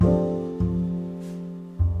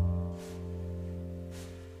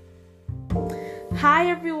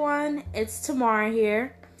Hi everyone, it's Tamara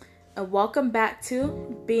here, and welcome back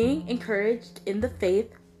to Being Encouraged in the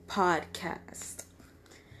Faith podcast.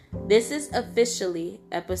 This is officially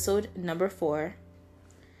episode number 4,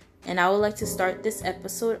 and I would like to start this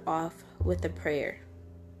episode off with a prayer.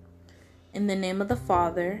 In the name of the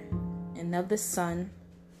Father, and of the Son,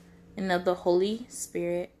 and of the Holy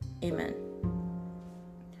Spirit, amen.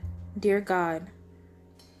 Dear God,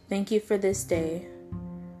 thank you for this day.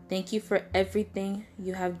 Thank you for everything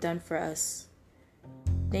you have done for us.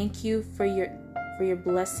 Thank you for your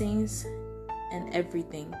blessings and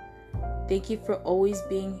everything. Thank you for always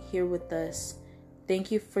being here with us.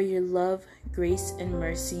 Thank you for your love, grace, and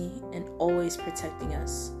mercy, and always protecting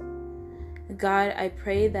us. God, I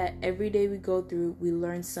pray that every day we go through, we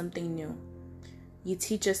learn something new. You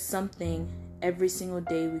teach us something every single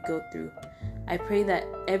day we go through. I pray that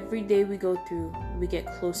every day we go through, we get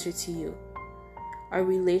closer to you. Our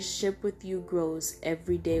relationship with you grows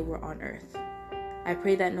every day we're on earth. I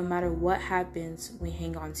pray that no matter what happens, we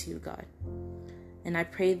hang on to you, God. And I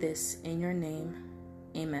pray this in your name.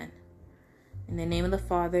 Amen. In the name of the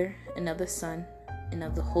Father, and of the Son, and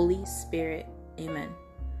of the Holy Spirit. Amen.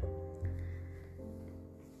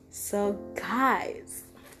 So, guys,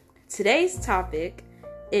 today's topic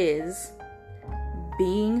is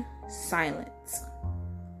being silent.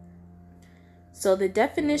 So, the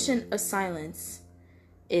definition of silence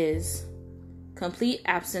is complete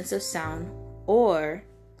absence of sound or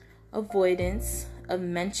avoidance of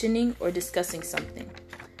mentioning or discussing something.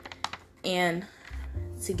 And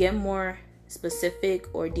to get more specific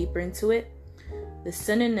or deeper into it, the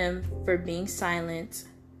synonyms for being silent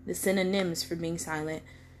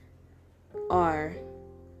are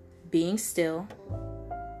being still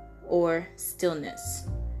or stillness.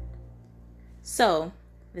 So,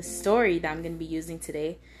 the story that I'm going to be using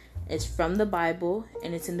today is from the Bible,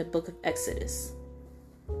 and it's in the book of Exodus.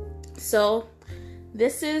 So,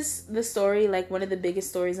 this is the story, like one of the biggest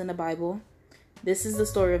stories in the Bible. This is the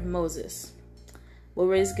story of Moses. But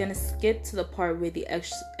we're just going to skip to the part where the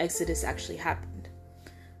Exodus actually happened.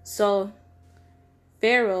 So,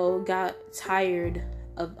 Pharaoh got tired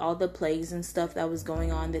of all the plagues and stuff that was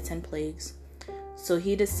going on, the 10 plagues. So,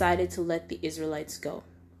 he decided to let the Israelites go.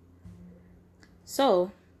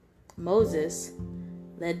 So, Moses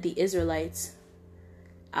led the Israelites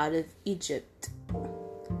out of Egypt.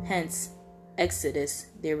 Hence, Exodus,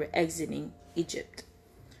 they were exiting Egypt.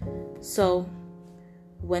 So,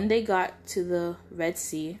 when they got to the Red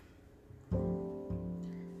Sea,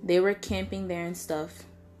 they were camping there and stuff.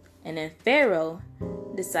 And then Pharaoh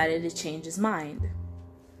decided to change his mind.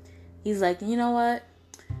 He's like, you know what?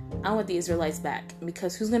 I want the Israelites back,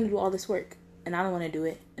 because who's going to do all this work? And I don't want to do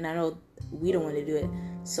it. And I know we don't want to do it.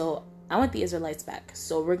 So, I want the Israelites back,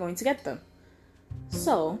 so we're going to get them.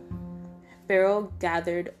 So, Pharaoh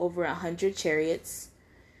gathered over 100 chariots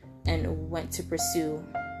and went to pursue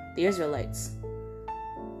the Israelites.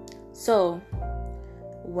 So,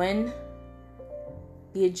 when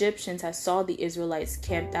the Egyptians had saw the Israelites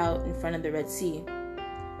camped out in front of the Red Sea,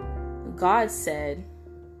 God said,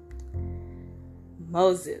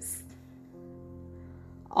 Moses,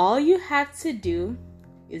 all you have to do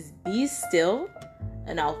is be still,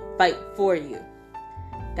 and I'll fight for you.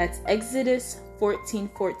 That's Exodus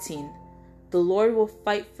 14:14. The Lord will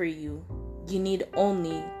fight for you. You need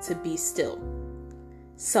only to be still.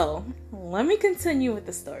 So, let me continue with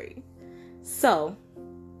the story. So,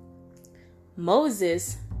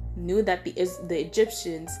 Moses knew that the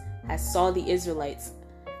Egyptians had saw the Israelites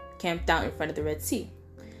camped out in front of the Red Sea.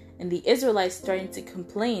 And the Israelites started to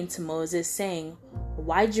complain to Moses, saying,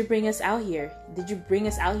 why'd you bring us out here? Did you bring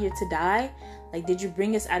us out here to die? Like, did you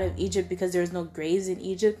bring us out of Egypt because there was no graves in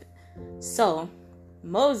Egypt? So,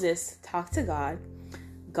 Moses talked to God.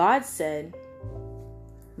 God said,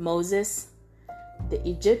 Moses, the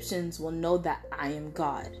Egyptians will know that I am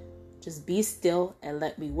God. Just be still and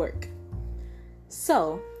let me work.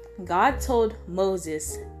 So, God told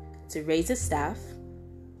Moses to raise a staff.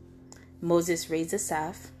 Moses raised a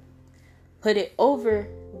staff, put it over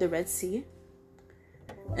the Red Sea,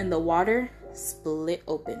 and the water split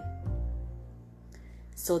open.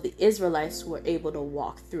 So the Israelites were able to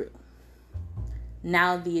walk through.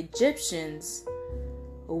 Now the Egyptians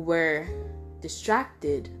were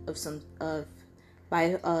distracted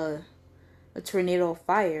by a tornado of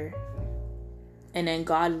fire, and then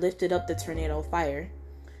God lifted up the tornado of fire.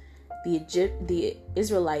 The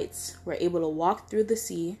Israelites were able to walk through the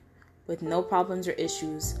sea with no problems or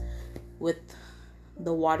issues, with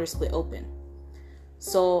the water split open.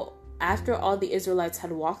 So after all the Israelites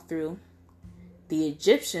had walked through, the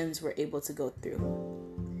Egyptians were able to go through.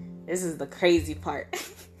 This is the crazy part.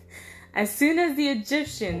 As soon as the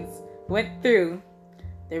Egyptians went through,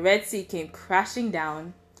 the Red Sea came crashing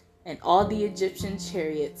down, and all the Egyptian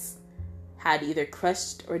chariots had either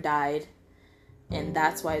crushed or died, and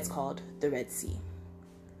that's why it's called the Red Sea.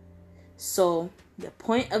 So, the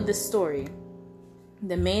point of the story,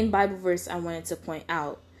 the main Bible verse I wanted to point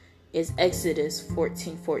out is Exodus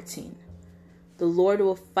 14:14. The Lord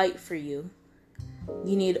will fight for you.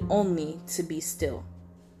 You need only to be still.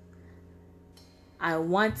 I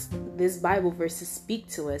want this Bible verse to speak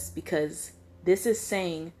to us because this is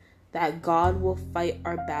saying that God will fight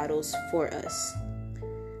our battles for us.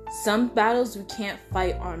 Some battles we can't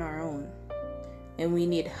fight on our own, and we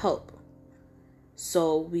need help.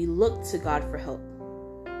 So we look to God for help.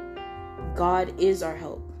 God is our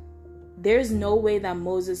help. There's no way that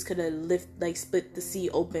Moses could have split the sea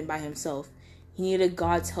open by himself. He needed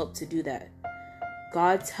God's help to do that.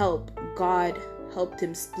 God helped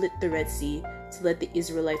him split the Red Sea to let the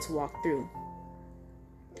Israelites walk through.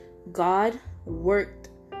 God worked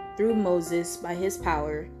through Moses by his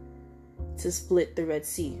power to split the Red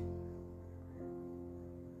Sea.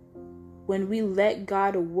 When we let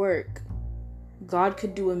God work, God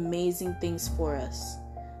could do amazing things for us.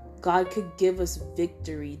 God could give us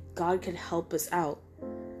victory. God could help us out.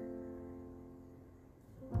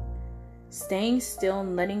 Staying still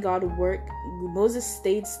and letting God work, Moses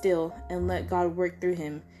stayed still and let God work through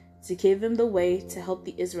him to give him the way to help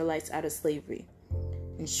the Israelites out of slavery.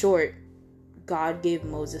 In short, God gave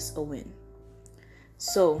Moses a win.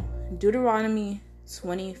 So, Deuteronomy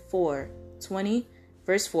 20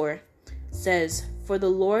 verse 4 says, "For the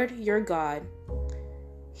Lord your God,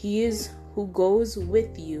 he is who goes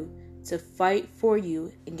with you to fight for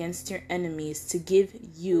you against your enemies to give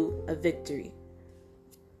you a victory."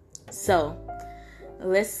 So,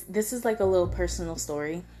 this is like a little personal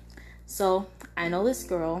story. So, I know this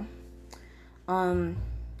girl.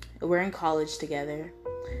 We're in college together.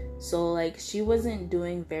 So, she wasn't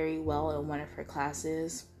doing very well in one of her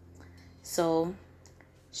classes. So,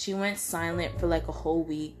 she went silent for a whole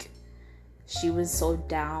week. She was so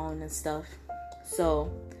down and stuff.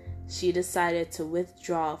 So, she decided to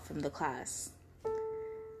withdraw from the class.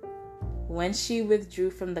 When she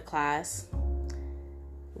withdrew from the class,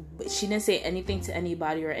 she didn't say anything to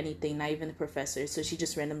anybody or anything, not even the professor, so she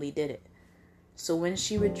just randomly did it. So when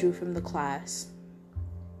she withdrew from the class,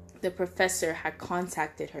 the professor had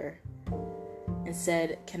contacted her and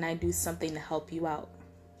said, "Can I do something to help you out?"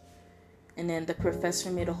 And then the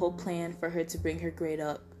professor made a whole plan for her to bring her grade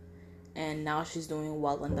up, and now she's doing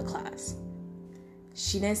well in the class.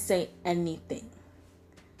 She didn't say anything.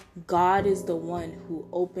 God is the one who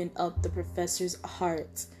opened up the professor's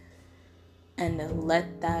heart and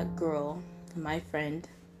let that girl, my friend,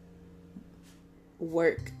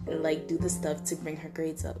 work and do the stuff to bring her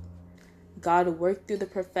grades up. God worked through the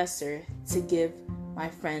professor to give my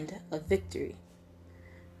friend a victory.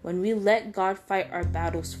 When we let God fight our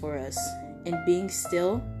battles for us and being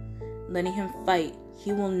still, letting him fight,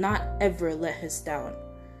 he will not ever let us down.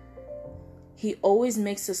 He always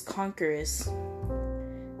makes us conquerors,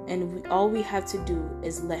 and all we have to do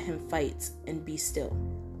is let him fight and be still.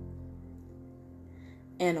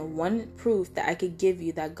 And one proof that I could give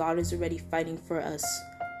you that God is already fighting for us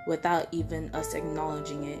without even us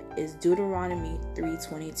acknowledging it is Deuteronomy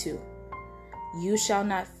 3:22. "You shall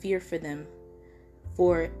not fear for them,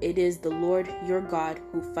 for it is the Lord your God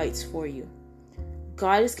who fights for you."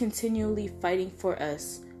 God is continually fighting for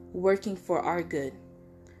us, working for our good.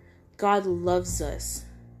 God loves us.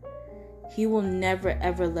 He will never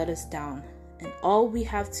ever let us down. And all we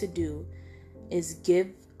have to do is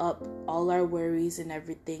give up all our worries and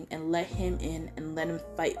everything and let him in and let him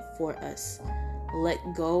fight for us. Let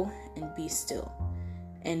go and be still.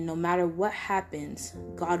 And no matter what happens,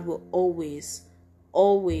 God will always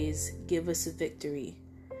give us a victory.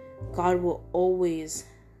 God will always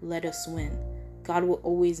let us win. God will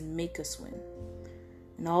always make us win.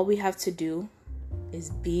 And all we have to do is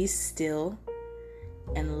be still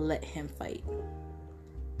and let him fight.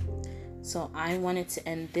 So I wanted to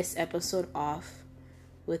end this episode off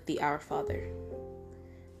with the Our Father.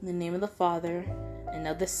 In the name of the Father, and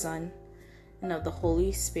of the Son, and of the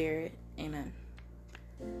Holy Spirit. Amen.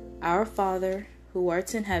 Our Father, who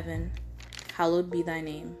art in heaven, hallowed be thy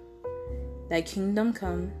name. Thy kingdom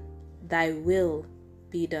come, thy will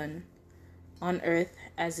be done, on earth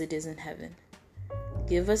as it is in heaven.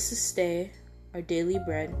 Give us this day our daily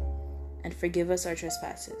bread, and forgive us our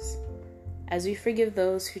trespasses, as we forgive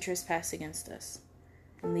those who trespass against us.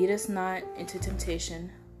 And lead us not into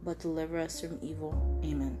temptation, but deliver us from evil.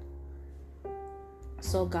 Amen.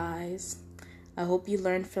 So guys, I hope you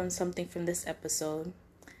learned something from this episode,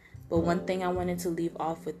 But one thing I wanted to leave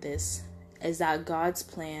off with this is that God's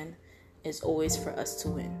plan is always for us to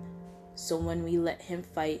win. So when we let him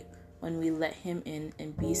fight, when we let him in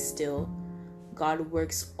and be still, God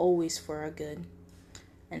works always for our good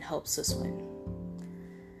and helps us win.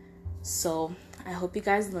 So I hope you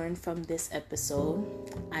guys learned from this episode.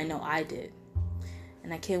 I know I did.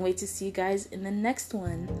 And I can't wait to see you guys in the next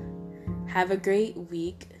one. Have a great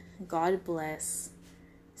week. God bless.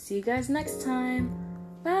 See you guys next time.